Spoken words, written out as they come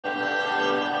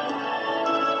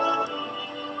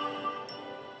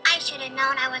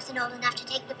known I wasn't old enough to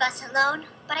take the bus alone,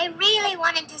 but I really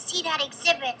wanted to see that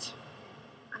exhibit.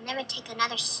 I'll never take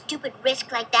another stupid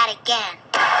risk like that again.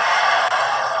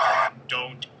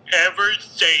 Don't ever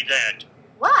say that.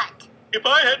 What? If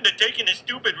I hadn't taken a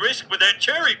stupid risk with that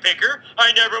cherry picker,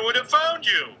 I never would have found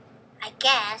you. I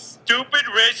guess. Stupid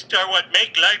risks are what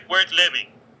make life worth living.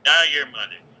 Now your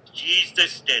mother, she's the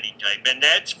steady type, and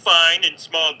that's fine in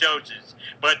small doses.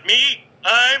 But me,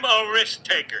 I'm a risk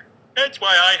taker. That's why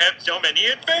I have so many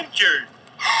adventures.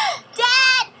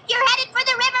 Dad! You're headed for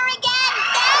the river again!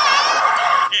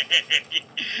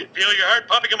 Dad! Feel your heart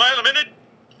pumping a mile a minute?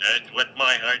 That's what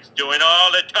my heart's doing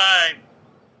all the time.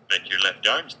 Bet your left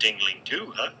arm's tingling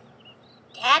too, huh?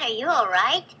 Dad, are you all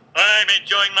right? I'm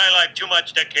enjoying my life too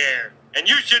much to care. And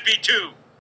you should be too.